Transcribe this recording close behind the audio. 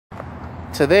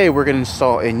Today we're going to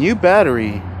install a new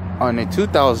battery on a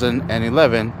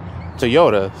 2011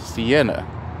 Toyota Sienna.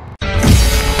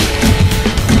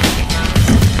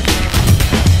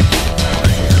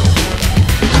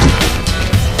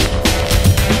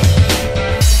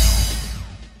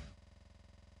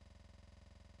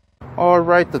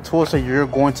 Alright, the tools that you're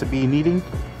going to be needing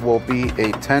will be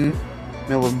a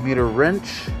 10mm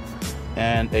wrench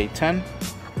and a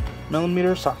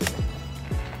 10mm socket.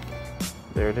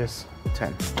 There it is,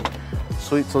 10.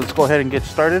 Sweet, so let's go ahead and get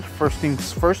started. First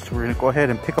things first, we're going to go ahead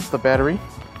and pick up the battery.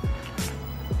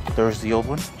 There's the old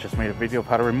one. Just made a video of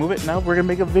how to remove it. Now we're going to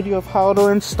make a video of how to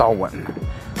install one.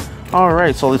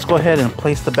 Alright, so let's go ahead and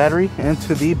place the battery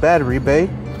into the battery bay.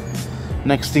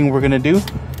 Next thing we're going to do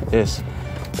is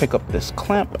pick up this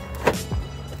clamp.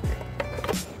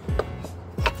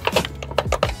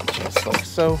 Just like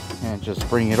so. And just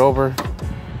bring it over.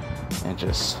 And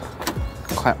just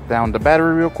clamp down the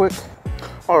battery real quick.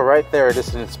 Alright, there it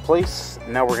is in its place.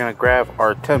 Now we're going to grab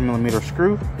our 10mm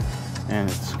screw. And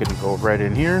it's going to go right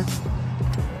in here.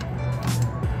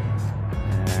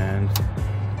 And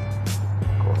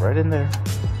go right in there.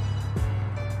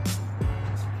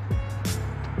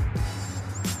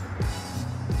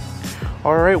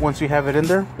 Alright, once you have it in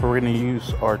there, we're going to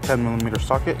use our 10mm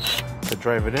socket to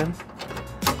drive it in.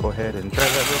 Go ahead and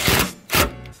drive that real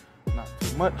quick. Not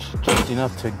too much, just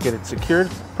enough to get it secured.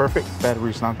 Perfect,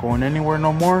 battery's not going anywhere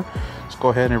no more. Let's go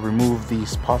ahead and remove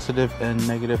these positive and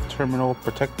negative terminal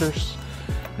protectors.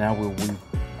 Now what we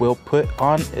will put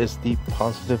on is the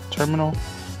positive terminal,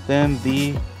 then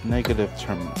the negative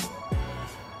terminal.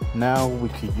 Now we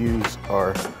could use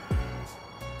our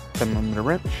 10mm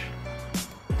wrench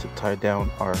to tie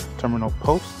down our terminal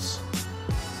posts.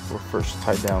 We'll first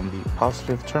tie down the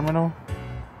positive terminal,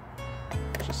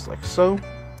 just like so.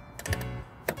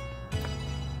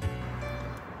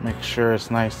 Make sure it's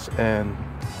nice and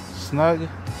snug,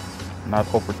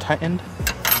 not over tightened.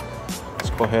 Let's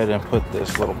go ahead and put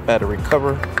this little battery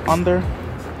cover on there.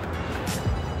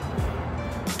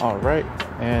 Alright,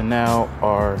 and now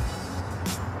our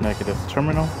negative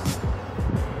terminal.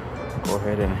 Go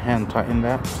ahead and hand tighten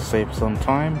that to save some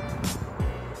time.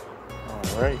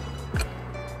 Alright.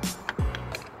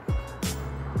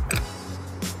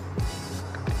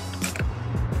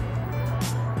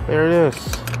 There it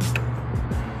is.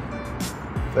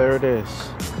 There it is.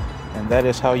 And that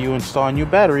is how you install a new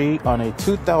battery on a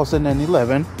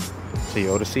 2011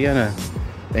 Toyota Sienna.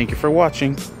 Thank you for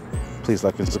watching. Please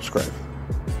like and subscribe.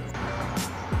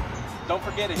 Don't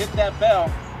forget to hit that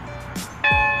bell.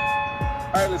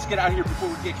 All right, let's get out of here before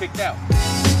we get kicked out.